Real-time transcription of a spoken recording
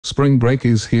Spring break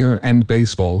is here and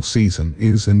baseball season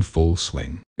is in full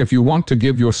swing. If you want to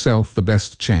give yourself the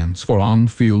best chance for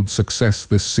on-field success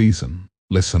this season,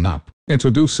 listen up.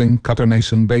 Introducing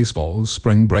Cutternation Baseball's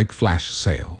Spring Break Flash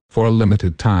Sale. For a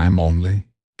limited time only,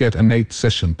 get an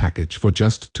 8-session package for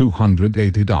just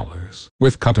 $280.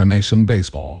 With Cutternation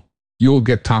Baseball, you'll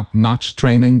get top-notch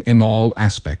training in all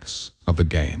aspects of the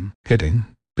game. Hitting,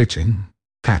 pitching,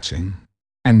 catching,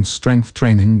 and strength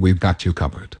training, we've got you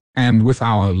covered. And with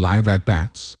our live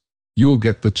at-bats, you'll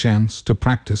get the chance to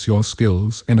practice your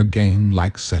skills in a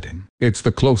game-like setting. It's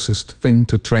the closest thing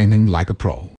to training like a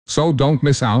pro. So don't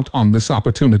miss out on this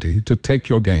opportunity to take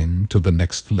your game to the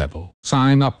next level.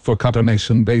 Sign up for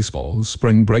Cutternation Baseball's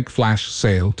Spring Break Flash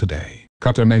Sale today.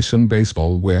 Cutternation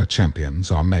Baseball, where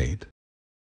champions are made.